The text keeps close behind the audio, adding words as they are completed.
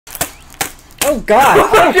Oh god!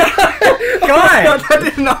 Oh god! That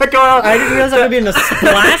did not go out. I didn't realize I would be in the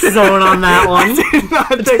splash zone on that one.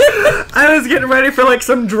 I was getting ready for like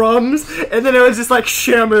some drums, and then it was just like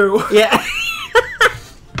Shamu. Yeah.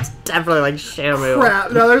 It's definitely like Shamu.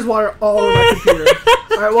 Crap! No, there's water all over my computer.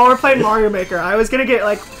 All right, while we're playing Mario Maker, I was gonna get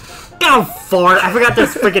like. Go for it! I forgot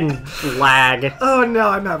this freaking lag. Oh no,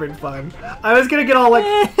 I'm having fun. I was gonna get all like.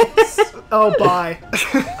 Oh, bye.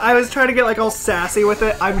 I was trying to get like all sassy with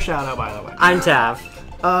it. I'm Shadow, by the way. I'm Taff.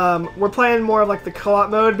 We're playing more of like the co-op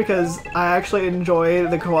mode because I actually enjoy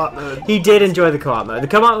the co-op mode. He did enjoy the co-op mode. The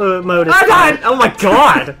co-op mode is I died! Oh my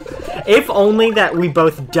god! If only that we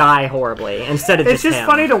both die horribly instead of It's just just him.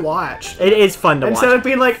 funny to watch. It is fun to Instead watch. of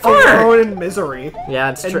being like alone in misery.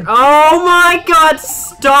 Yeah, it's true. Oh my god,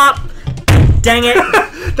 stop! Dang it!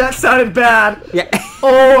 That sounded bad. Yeah.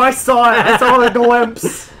 Oh, I saw it. I saw the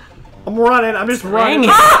glimpse. I'm running. I'm just running. Dang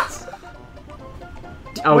it. Ah!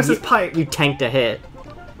 Oh, What's this pipe? You tanked a hit.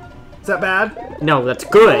 Is that bad? No, that's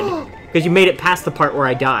good. Because you made it past the part where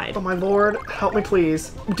I died. Oh my lord. Help me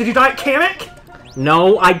please. Did you die at Kamek?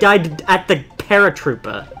 No, I died at the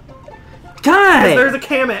paratrooper. God! There's a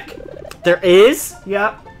Kamek. There is?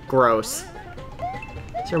 Yep. Gross.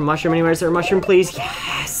 Is there a mushroom anywhere? Is there a mushroom, please?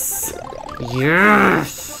 Yes!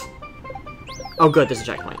 Yes! Oh, good. There's a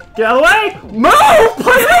checkpoint. Get out of the way! Move!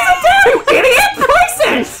 Place it down, you idiot!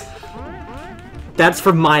 Place it! That's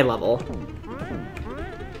for my level.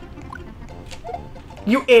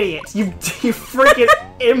 You idiot! You freaking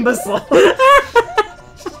imbecile!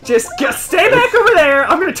 Just stay back over there.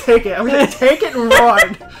 I'm gonna take it. I'm gonna take it and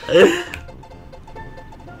run.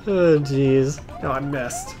 Oh, jeez. No, I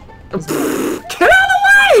missed. Get out of the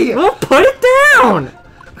way! Well, put it down!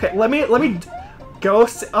 Okay, let me go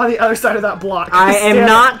on the other side of that block. I am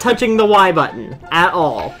not touching the Y button at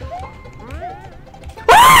all.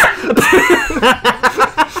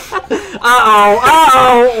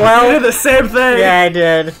 Uh-oh, well... You did the same thing! Yeah, I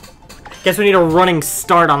did. Guess we need a running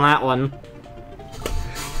start on that one.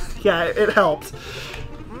 Yeah, it helped.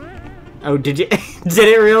 Oh, did you? Did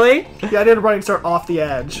it really? Yeah, I did a running start off the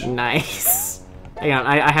edge. Nice. Hang on,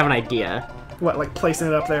 I have an idea. What, like placing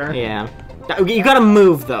it up there? Yeah. You gotta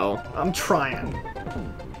move, though. I'm trying.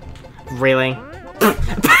 Really?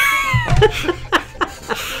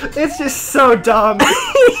 It's just so dumb.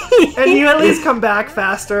 And you at least come back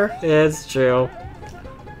faster. It's true.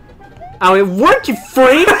 Oh, it worked, you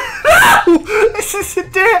freak! No! This is a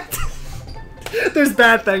dip! There's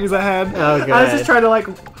bad things ahead. Oh, good. I was just trying to, like,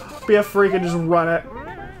 be a freak and just run it.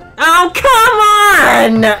 Oh, come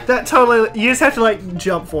on! That totally... You just have to, like,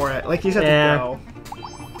 jump for it. Like, you just have to go.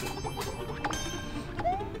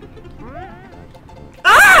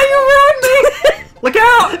 Ah! You ruined me! Look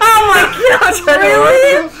out! Oh my god,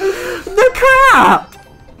 really? The crap!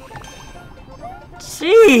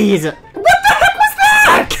 Jeez! What the heck was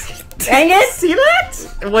that? Dang it! See that?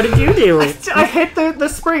 What did you do? I hit the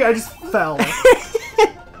spring, I just fell.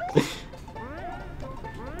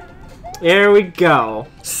 Here we go.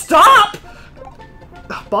 Stop!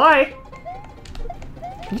 Bye.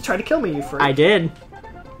 You tried to kill me, you freak. I did.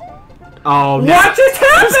 Oh no. What just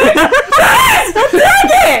happened?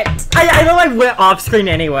 Dang it! I know I went off screen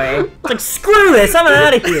anyway. It's like, screw this, I'm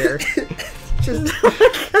out of here.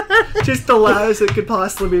 Just the loudest it could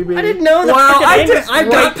possibly be. I didn't know that. Wow, I right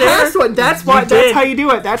got past one. That's why. That's how you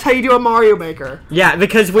do it. That's how you do a Mario Maker. Yeah,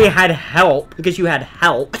 because we had help. Because you had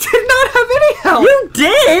help. I did not have any help. You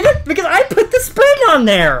did! Because I put the spring on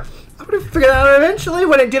there. I would have figured it out eventually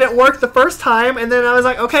when it didn't work the first time, and then I was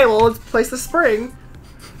like, okay, well, let's place the spring.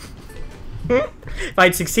 If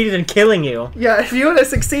I'd succeeded in killing you. Yeah, if you would have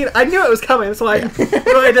succeeded, I knew it was coming, so I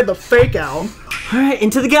really did the fake out. Alright,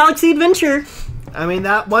 into the Galaxy Adventure. I mean,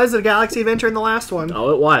 that was a Galaxy Adventure in the last one. Oh,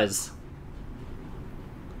 it was.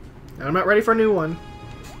 And I'm not ready for a new one.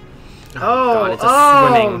 God, it's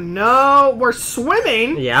swimming. No, we're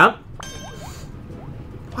swimming? Yep.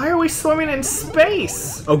 Why are we swimming in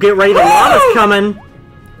space? Oh, get ready, the lava's coming.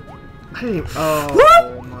 I didn't even,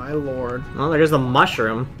 oh my lord. Oh, there's the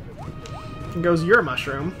mushroom. Here goes your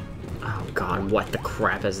mushroom. Oh god, what the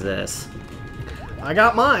crap is this? I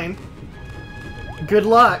got mine. Good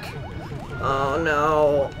luck. Oh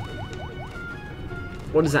no.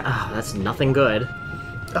 What is that? Oh, that's nothing good.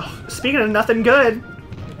 Oh, speaking of nothing good.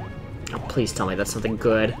 Oh, please tell me that's something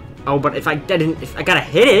good. Oh, but if I gotta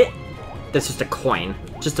hit it, that's just a coin.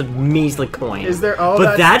 Just a measly coin. Is there? Oh,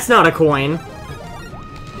 but that's not a coin.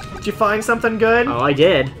 Did you find something good? Oh, I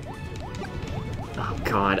did. Oh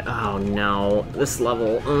god. Oh no. This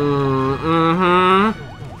level.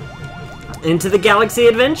 Into the Galaxy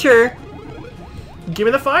Adventure. Give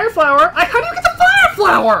me the fire flower. How do you get the fire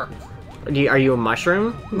flower? Are you a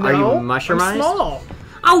mushroom? No, Are you mushroomized? I'm small.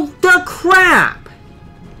 Oh, the crap!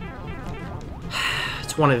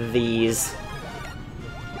 It's one of these.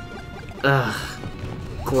 Ugh.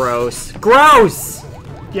 Gross. Gross!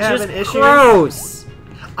 You have an issue? Gross!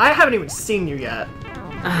 I haven't even seen you yet.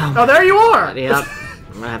 Oh, Oh, there you are! yep.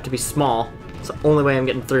 I'm gonna have to be small. It's the only way I'm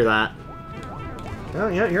getting through that. Oh,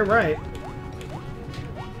 yeah, you're right.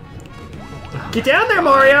 Get down there,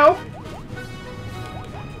 Mario!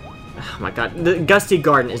 Oh my god, the Gusty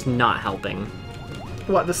Garden is not helping.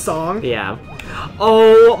 What, the song? Yeah.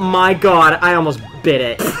 Oh my god, I almost bit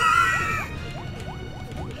it.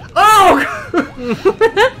 Oh!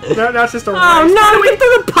 No, it's just a Oh race. no, get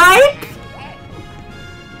through the pipe!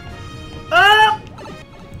 Ah!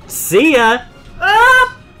 See ya!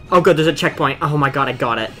 Ah! Oh good, there's a checkpoint. Oh my god, I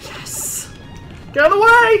got it. Yes. Get out of the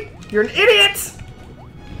way! You're an idiot!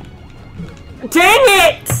 Dang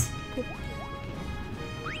it!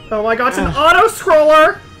 Oh my god, it's an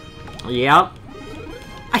auto-scroller! Yep.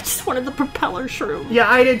 I just wanted the propeller shroom. Yeah,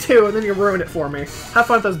 I did too, and then you ruined it for me. Have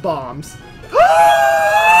fun with those bombs.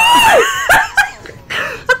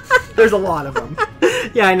 There's a lot of them.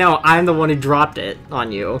 Yeah, I know. I'm the one who dropped it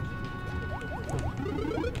on you.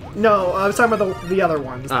 No, I was talking about the other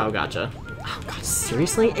ones. Oh, gotcha. Oh god,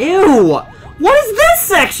 seriously? Ew! What is this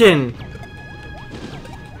section?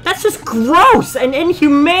 That's just gross and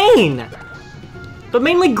inhumane! But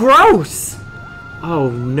mainly gross! Oh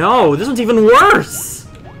no, this one's even worse!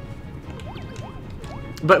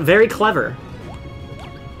 But very clever.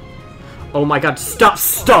 Oh my god, stop,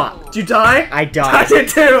 stop! Did you die? I I died. did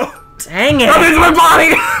too! Dang it! Come into my body!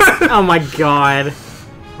 Oh my god.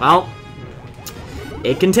 Well,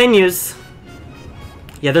 it continues.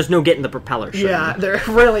 Yeah, there's no getting the propeller shroom. Yeah, there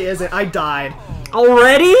really isn't. I died.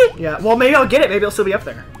 Already? Yeah, well, maybe I'll get it. Maybe it'll still be up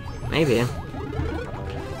there. Maybe.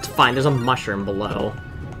 It's fine, there's a mushroom below.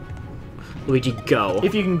 Luigi, go.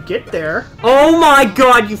 If you can get there. Oh my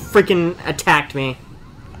god, you freaking attacked me.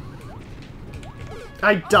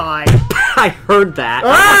 I died. I heard that.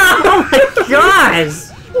 Ah! Oh my gosh!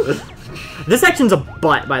 This section's a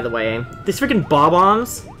butt, by the way. These freaking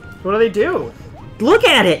bob-ombs. What do they do? Look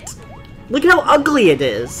at it! Look at how ugly it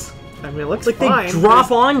is. I mean, it looks Like fine. they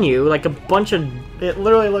drop on you like a bunch of... It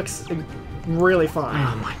literally looks really fine.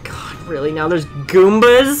 Oh my god, really? Now there's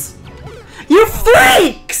Goombas? You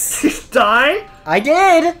freaks! Die? I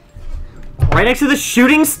did! Right next to the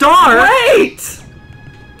shooting star! Wait!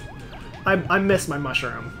 I miss my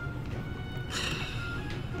mushroom.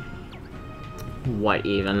 What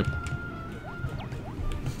even?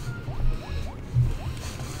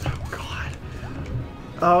 Oh god.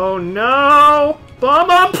 Oh no!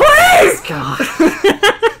 Bomb, please! God.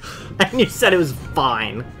 And you said it was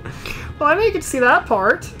fine. Well, I mean, you can see that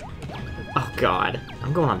part. Oh god.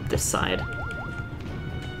 I'm going on this side.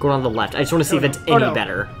 Going on the left. I just want to see if no. it's Oh, any no.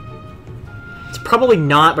 better. It's probably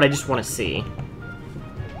not, but I just want to see.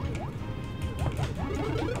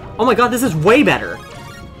 Oh my god, this is way better.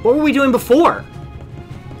 What were we doing before?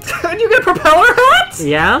 Did you get propeller hat?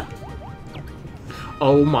 Yeah?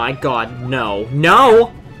 Oh my god, no.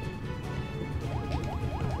 No!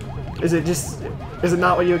 Is it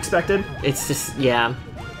not what you expected? It's just, yeah.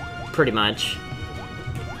 Pretty much.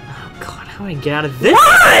 Oh god, how do I get out of this?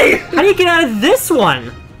 Why? How do you get out of this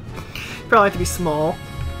one? Probably have to be small.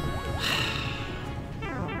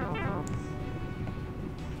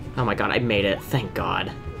 Oh my god, I made it. Thank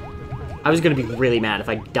god. I was gonna be really mad if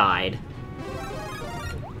I died.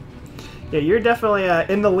 Yeah, you're definitely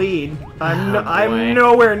in the lead. I'm Oh, boy. I'm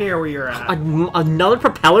nowhere near where you're at. Another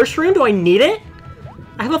propeller shroom? Do I need it?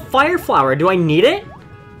 I have a fire flower. Do I need it?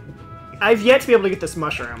 I've yet to be able to get this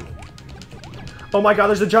mushroom. Oh my god,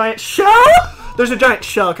 there's a giant shell! There's a giant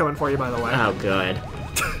shell coming for you, by the way. Oh, good.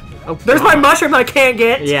 Oh, There's my God. mushroom that I can't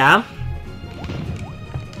get! Yeah?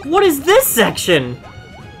 What is this section?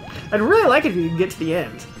 I'd really like it if you could get to the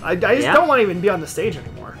end. I just Yeah. don't want to even be on the stage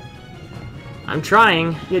anymore. I'm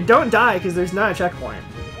trying. Yeah, don't die, because there's not a checkpoint.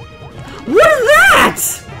 What is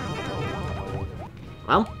that?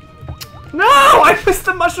 Well, No! I missed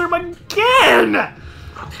the mushroom again!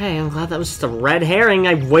 okay, I'm glad that was just a red herring.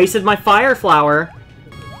 I wasted my fire flower.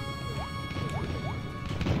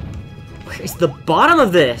 Where's the bottom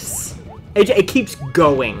of this? It keeps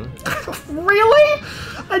going. Really?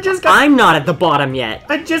 I just got I'm not at the bottom yet.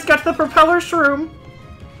 to the propeller shroom.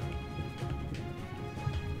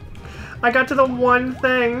 I got to the one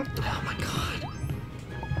thing, Oh my god.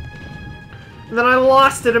 and then I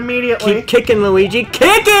lost it immediately. Keep kicking, Luigi.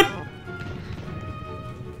 Kick it!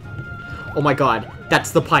 Oh my god.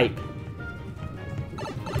 That's the pipe.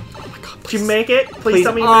 Oh my god, Did you make it? Please,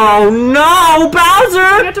 tell me you Oh no, I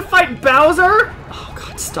Bowser! have to fight Bowser? Oh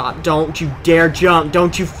god, stop. Don't you dare jump.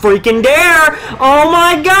 Don't you freaking dare. Oh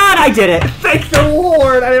my god, I did it. Thank the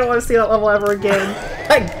Lord! I didn't want to see that level ever again.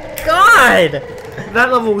 My god.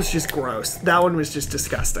 That level was just gross. That one was just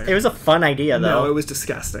disgusting. It was a fun idea, though. No, it was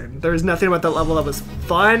disgusting. There was nothing about that level that was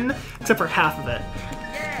fun, except for half of it.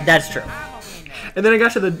 That's true. And then I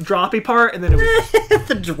got to the droppy part, and then it was...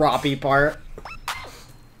 The droppy part.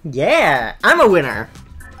 Yeah, I'm a winner.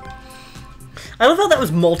 I love how that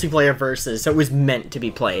was multiplayer versus, so it was meant to be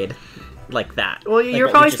played like that. Well, like you're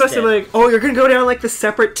probably supposed to be like, oh, you're gonna go down like the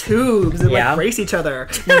separate tubes and like race each other.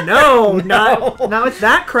 No, not with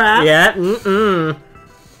that crap. Yeah, Bird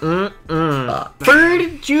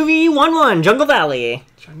Juvie 1-1, Jungle Valley.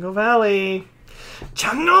 Jungle Valley.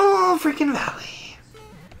 Jungle freaking Valley.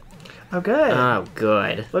 Oh, good. Oh,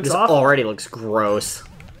 good. Looks this awful. already looks gross.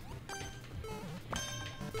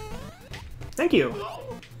 Thank you.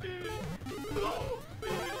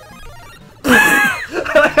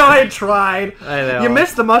 I like how I tried. I know. You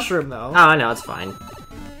missed the mushroom, though. Oh, no, it's fine.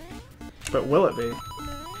 But will it be?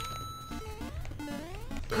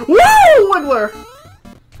 Woo! Wiggler!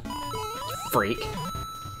 Freak.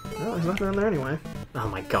 Well, there's nothing in there anyway. Oh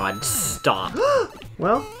my god, stop.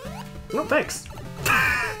 Well, no thanks.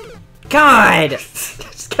 God!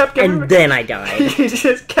 Just kept giving me... And then I died. He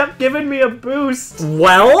just kept giving me a boost.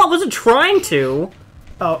 Well, I wasn't trying to.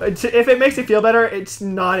 Oh, if it makes you feel better, it's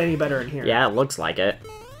not any better in here. Yeah, it looks like it.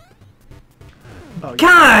 Oh,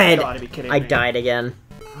 God! You gotta be kidding me. I died again.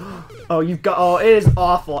 Oh, you've got... Oh, it is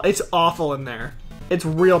awful. It's awful in there. It's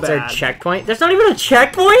real bad. Is there a checkpoint? There's not even a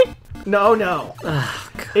checkpoint? No, no.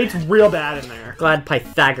 Oh, God. It's real bad in there. Glad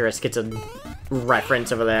Pythagoras gets a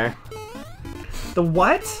reference over there. The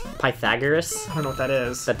what? Pythagoras? I don't know what that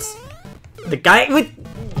is. That's the guy with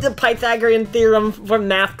the Pythagorean theorem from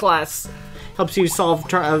math class. Helps you solve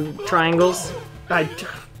triangles.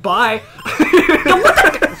 Bye.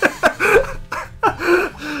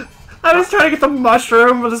 I was trying to get the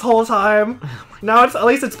mushroom for this whole time. Now it's at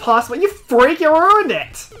least it's possible. You freak! You ruined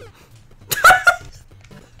it.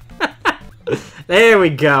 There we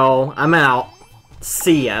go. I'm out.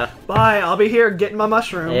 See ya. Bye. I'll be here getting my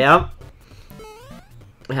mushroom. Yep.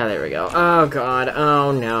 Ah, there we go. Oh god.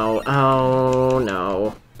 Oh no. Oh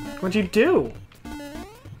no. What'd you do?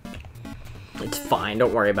 It's fine.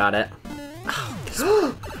 Don't worry about it.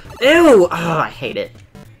 Oh, ew! Oh, I hate it.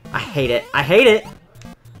 I hate it. I hate it.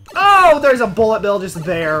 Oh, there's a bullet bill just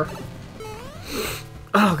there.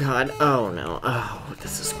 Oh god. Oh no. Oh,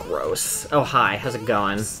 this is gross. Oh, hi. How's it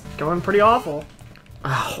going? It's going pretty awful.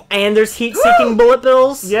 Oh, and there's heat-seeking bullet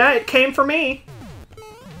bills? Yeah, it came for me.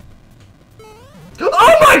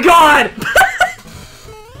 Oh my god!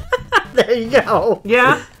 There you go.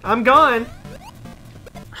 Yeah, I'm gone.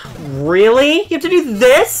 Really? You have to do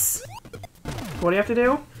this? What do you have to do?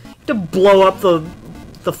 You have to blow up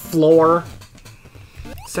the floor.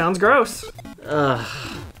 Sounds gross. Ugh.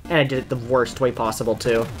 And I did it the worst way possible,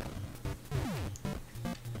 too.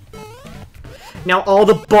 Now all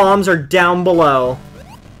the bombs are down below.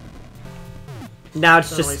 Now it's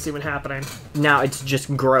Don't really just... see what's happening. Now it's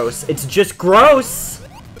just gross. It's just gross!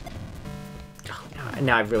 Oh,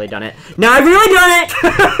 now I've really done it. Now I've really done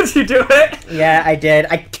it! Did you do it? Yeah, I did.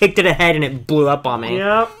 I kicked it ahead and it blew up on me.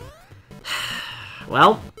 Yep.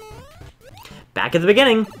 Well, back at the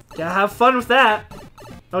beginning. Yeah, have fun with that.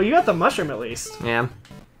 Oh, you got the mushroom at least. Yeah.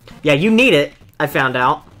 Yeah, you need it, I found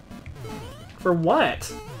out. For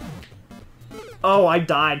what? Oh, I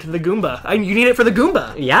died to the Goomba. You need it for the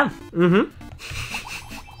Goomba. Yeah. Mm-hmm.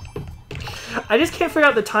 I just can't figure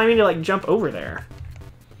out the timing to, like, jump over there.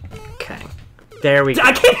 Okay. There we go.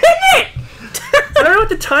 I can't hit it! I don't know what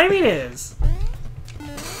the timing is.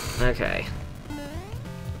 Okay.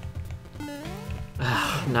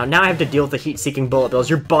 Now I have to deal with the heat-seeking bullet bills.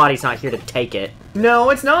 Your body's not here to take it. No,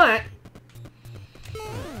 it's not.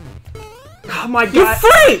 Oh my god. You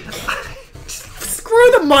freak!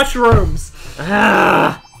 Screw the mushrooms.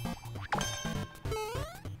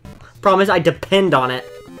 Problem is, I depend on it.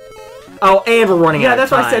 Oh, and we're running out of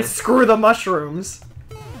that's time. why I said screw the mushrooms.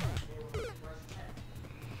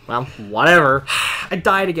 Well, whatever. I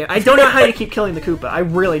died again. I don't know how you keep killing the Koopa. I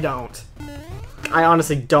really don't. I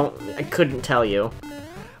honestly don't. I couldn't tell you.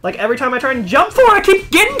 Like, every time I try and jump for it, I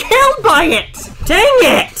keep getting killed by it! Dang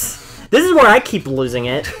it! This is where I keep losing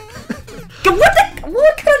it.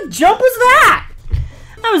 What kind of jump was that?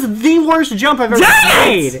 That was the worst jump I've ever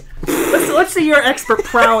made. Let's see your expert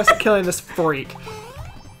prowess at killing this freak.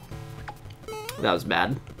 That was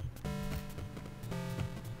bad.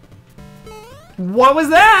 What was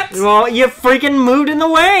that? Well, you freaking moved in the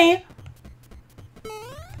way.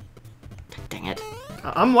 Dang it.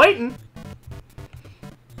 I'm waiting.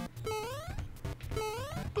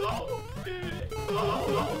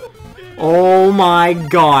 Oh my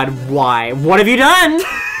god, why? What have you done?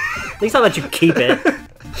 At least I'll let you keep it.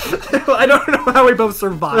 I don't know how we both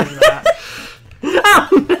survived that. Oh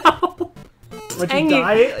no! Would Dang you you.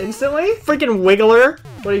 die instantly? Freaking wiggler.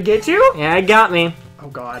 What did it get you? Yeah, it got me. Oh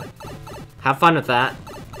god. Have fun with that.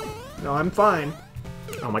 No, I'm fine.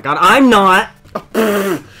 Oh my god, I'm not!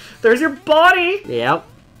 There's your body! Yep.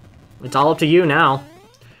 It's all up to you now.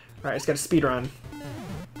 Alright, just gotta speed run.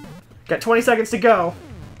 Got 20 seconds to go.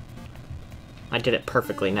 I did it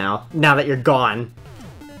perfectly now. Now that you're gone.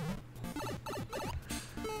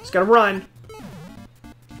 Just gotta run.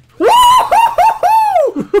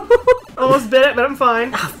 Almost bit it, but I'm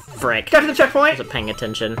fine. Ah, frick. Got to the checkpoint. Wasn't paying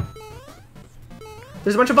attention.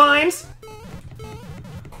 There's a bunch of vines.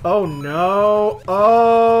 Oh no.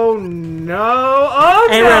 Oh no. Oh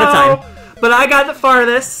no. And we're out of time. But I got the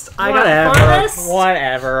farthest. I got the farthest.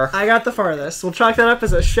 Whatever. I got the farthest. We'll chalk that up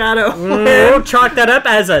as a shadow. We'll chalk that up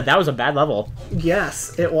as a... That was a bad level.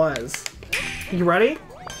 Yes, it was. You ready?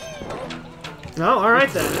 Oh, alright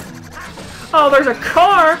then. Oh, there's a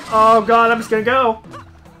car! Oh god, I'm just gonna go.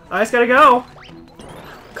 I just gotta go.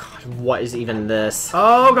 God, what is even this?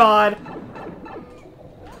 Oh god.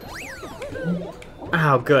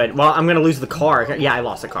 Oh, good. Well, I'm gonna lose the car. Yeah, I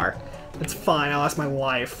lost the car. It's fine, I lost my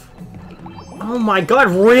life. Oh my god,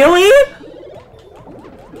 really?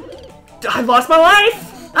 I lost my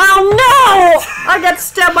life! Oh no! I got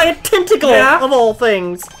stabbed by a tentacle, Yeah. of all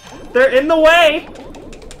things. They're in the way!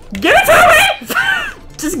 Give it to me!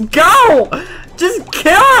 Just go! Just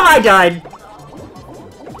kill him! I died.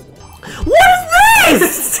 What is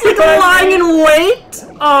this? Like lying in wait?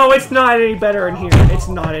 Oh, it's not any better in here. It's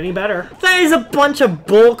not any better. That is a bunch of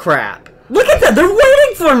bullcrap. Look at that! They're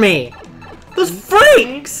waiting for me! Those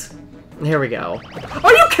freaks! Here we go.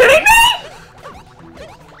 Are you kidding me?!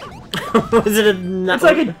 Was it It's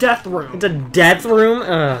like a death room. It's a death room?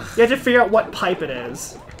 Ugh. You have to figure out what pipe it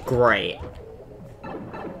is. Great.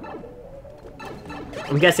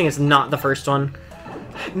 I'm guessing it's not the first one.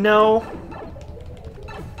 No.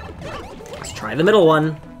 Let's try the middle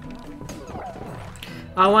one.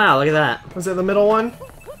 Oh wow, look at that. Was it the middle one?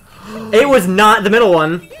 It was not the middle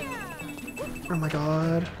one. Oh my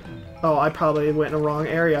god. Oh, I probably went in the wrong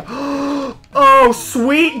area. Oh,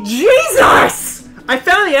 sweet Jesus! I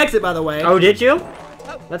found the exit, by the way. Oh, did you?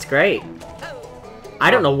 That's great. I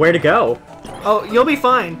don't know where to go. Oh, you'll be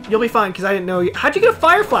fine. You'll be fine, because I didn't know you. How'd you get a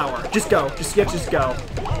fire flower? Just go. Just go.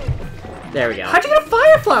 There we go. How'd you get a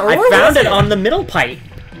fire flower? I Where found was it on the middle pipe.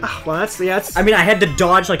 Oh, well, that's... I mean, I had to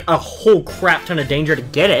dodge like a whole crap ton of danger to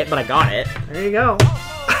get it, but I got it. There you go.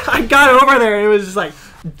 I got over there, and it was just like,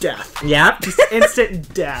 death. Yep. Just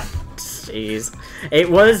instant death. Jeez. It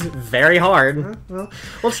was very hard. Well,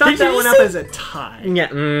 we'll chalk Did that you one just up say- as a tie. Yeah,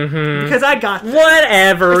 mm-hmm. Because I got there.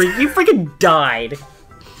 Whatever. You freaking died.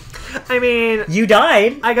 I mean, You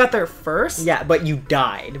died. I got there first. Yeah, but you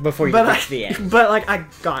died before you But reached the end. But, like, I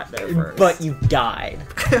got there first. But you died.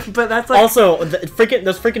 but that's like... Also, those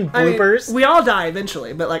freaking I mean, bloopers. we all die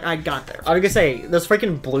eventually, but, like, I got there. I was gonna say, those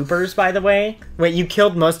freaking bloopers, by the way, when you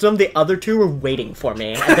killed most of them, the other two were waiting for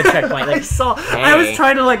me at the checkpoint. I Like, saw. I was hey.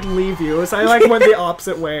 trying to, like, leave you, so I, like, went the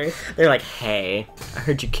opposite way. they're like, hey, I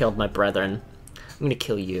heard you killed my brethren. I'm gonna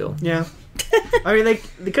kill you. Yeah. I mean,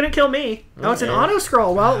 they couldn't kill me. Oh, it's an Okay. auto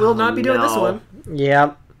scroll. Well, we'll not be doing this No. one.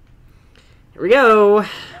 Yep. Here we go.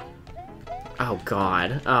 Oh,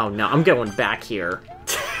 God. Oh, no. I'm going back here.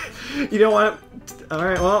 You don't want to...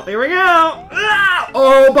 Alright, well, here we go. Ah!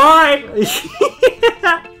 Oh, bye.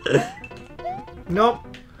 Nope.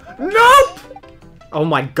 Nope! Oh,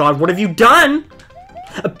 my God. What have you done?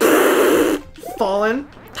 Fallen.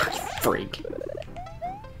 Freak.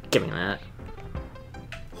 Give me that.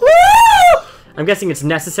 Woo! I'm guessing it's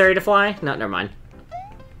necessary to fly? No, never mind.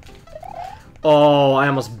 Oh, I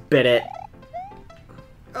almost bit it.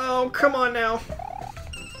 Oh, come on now.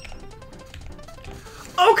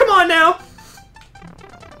 Oh, come on now.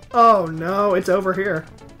 Oh, no, it's over here.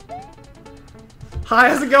 Hi,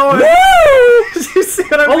 how's it going? Woo! You see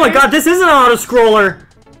what I mean? Oh my God, this is an auto-scroller!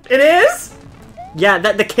 It is? Yeah,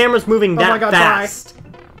 the camera's moving that my God, fast.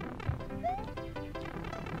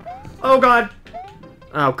 Oh, God.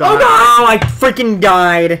 Oh God. Oh, God! Oh, I freaking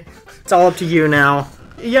died. It's all up to you now.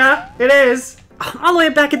 Yeah, it is. All the way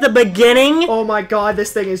back at the beginning? Oh my god,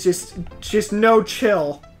 this thing is just no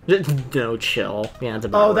chill. No, chill. Yeah, that's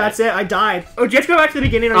about Oh, that's it. I died. Oh, do you have to go back to the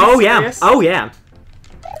beginning? Are you Oh, yeah. serious? Oh, yeah.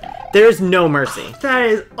 There's no mercy. That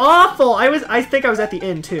is awful. I think I was at the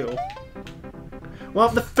end, too. Well,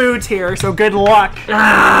 the food's here, so good luck.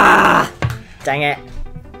 Ah! Dang it.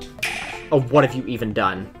 Oh, what have you even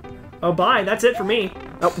done? Oh, bye. That's it for me.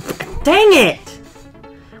 Oh, dang it!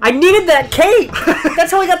 I needed that cape!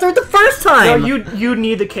 That's how I got through it the first time! No, you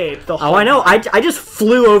need the cape. The whole Oh, I know. I just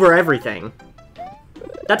flew over everything.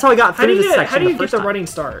 That's how I got through this section. How do you get the time. running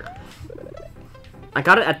start? I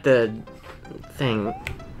got it at the thing.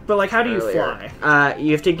 But like, how do you earlier. fly?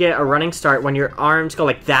 You have to get a running start when your arms go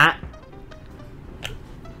like that.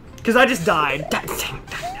 Because I just died. That thing.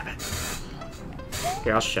 Damn it.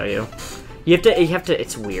 Here, I'll show you. You have to.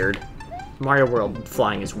 It's weird. Mario World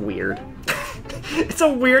flying is weird. It's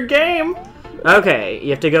a weird game. Okay, you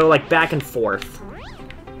have to go like back and forth.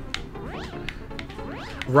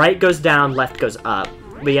 Right goes down, left goes up.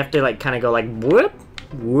 But you have to like kind of go like whoop,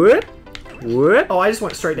 whoop, whoop. Oh, I just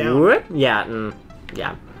went straight down. Whoop. Yeah,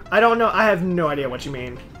 yeah. I don't know. I have no idea what you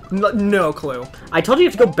mean. No clue. I told you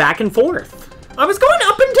have to go back and forth. I was going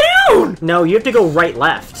up and down! No, you have to go right,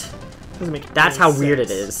 left. Doesn't make That's any how sense. weird it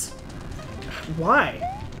is. Why?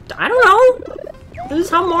 I don't know. This is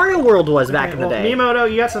how Mario World was back in the day. Miyamoto,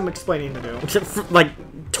 you got some explaining to do. Except for, like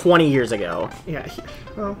 20 years ago. Yeah.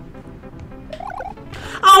 Oh.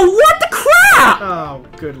 Oh, what the crap! Oh,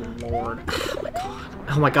 good lord.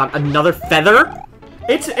 Oh my god, another feather?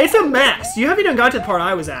 It's a mess. You haven't even got to the part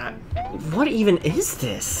I was at. What even is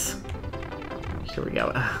this? Here we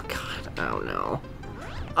go. Oh god. Oh no.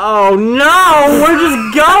 Oh no! We're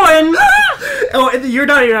just going! Oh, you're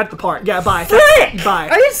not even at the part. Yeah, bye. Frick! Bye.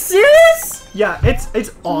 Are you serious? Yeah, it's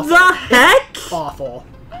awful. The heck? Awful.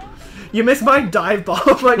 You missed my dive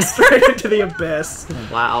bomb like straight into the abyss.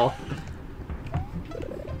 Wow.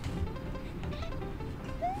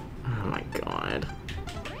 Oh my god.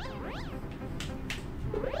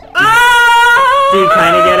 Do you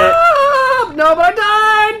kind of get it? No, but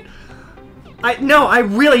I died! No, I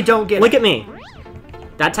really don't get Look it. at me.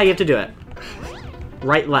 That's how you have to do it.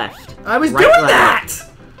 Right, left. I was right, doing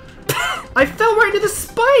left. that! I fell right into the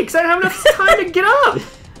spikes! I didn't have enough time to get up!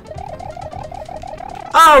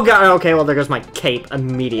 Oh god, okay, well there goes my cape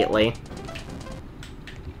immediately.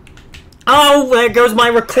 Oh, there goes my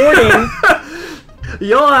recording!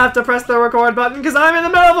 You'll have to press the record button because I'm in the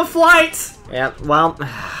middle of a flight! Yeah, well,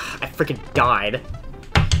 I freaking died.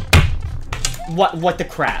 What the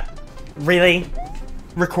crap? Really?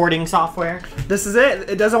 Recording software? This is it.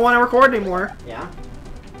 It doesn't want to record anymore. Yeah.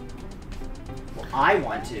 Well, I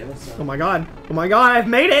want to, so. Oh my god. Oh my god, I've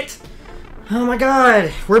made it! Oh my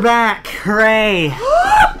god, we're back. Hooray.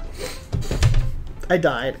 I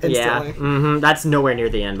died Yeah, instantly. that's nowhere near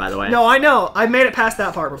the end, by the way. No, I know. I made it past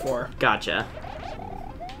that part before. Gotcha.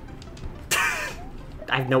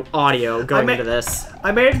 I have no audio going into this.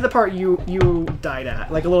 I made it to the part you died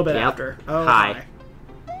at, like a little bit Yep. after. Oh, Hi.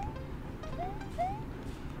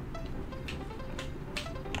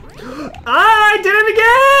 I did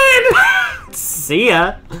it again! See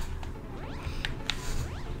ya.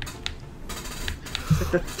 It's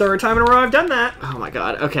like the third time in a row I've done that. Oh my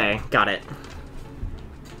god, okay, got it.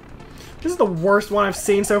 This is the worst one I've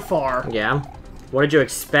seen so far. Yeah? What did you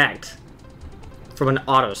expect from an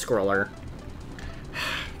auto-scroller?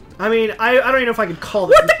 I mean, I don't even know if I could call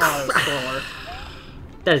this an auto-scroller.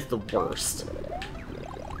 That is the worst.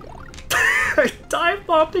 I dive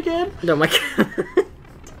bombed again. No, my god.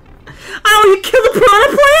 Oh, you killed the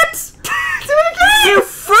piranha plant? Do it again! You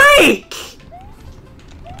freak!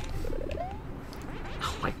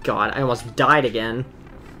 Oh my god, I almost died again.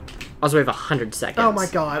 Also, we have 100 seconds. Oh my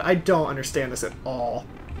god, I don't understand this at all.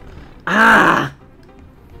 Ah!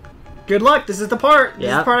 Good luck, this is the part. This is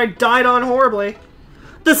the Yep. part I died on horribly.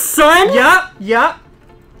 The sun? Yep.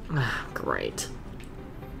 Great.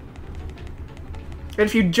 And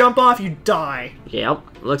if you jump off, you die. Yep,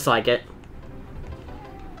 looks like it.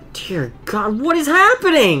 Dear God, what is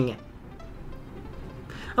happening?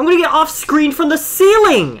 I'm gonna get off screen from the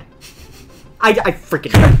ceiling. I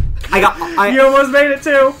freaking. You almost made it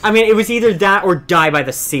too. I mean, it was either that or die by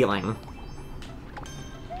the ceiling.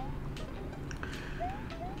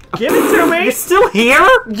 Give it to me. You're still here?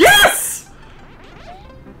 Yes.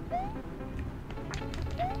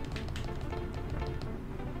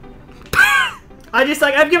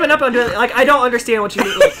 I've given up on doing it. Like, I don't understand what you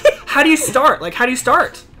mean. Like, how do you start? Like, how do you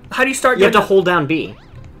start? How do you start? You have to hold down B.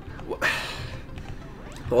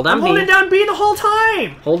 Hold down I'm B. holding down B the whole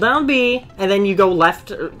time. Hold down B, and then you go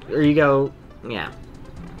left, or you go, yeah.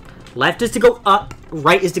 Left is to go up,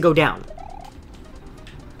 right is to go down.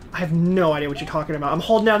 I have no idea what you're talking about. I'm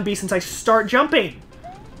holding down B since I start jumping.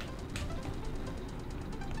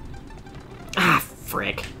 Ah,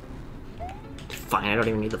 frick. Fine, I don't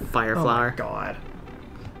even need the fire Oh flower. my god.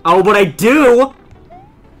 Oh, but I do!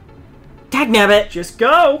 Dagnabbit! Just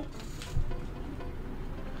go.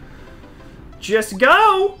 Just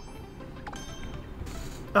go.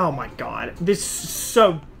 Oh my god. This is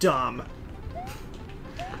so dumb.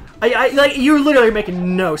 Like, you're literally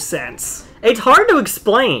making no sense. It's hard to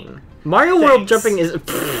explain. Mario World jumping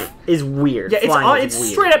is weird. Yeah, it's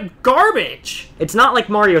weird. straight up garbage. It's not like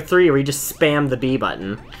Mario 3 where you just spam the B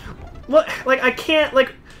button. Look, like, I can't,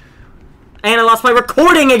 like... And I lost my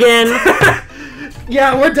recording again!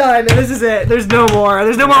 Yeah, we're done. This is it. There's no more.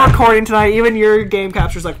 There's no more recording tonight. Even your game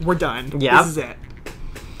capture's like, we're done. Yeah. This is it.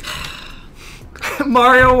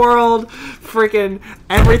 Mario World, freaking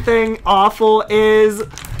everything awful is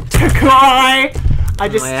to cry. I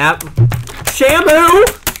just... Yep.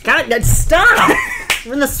 Shamu! God, stop!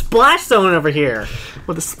 We're in the splash zone over here.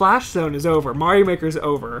 Well, the splash zone is over. Mario Maker's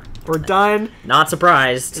over. We're done. Not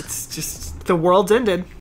surprised. It's just... The world's ended.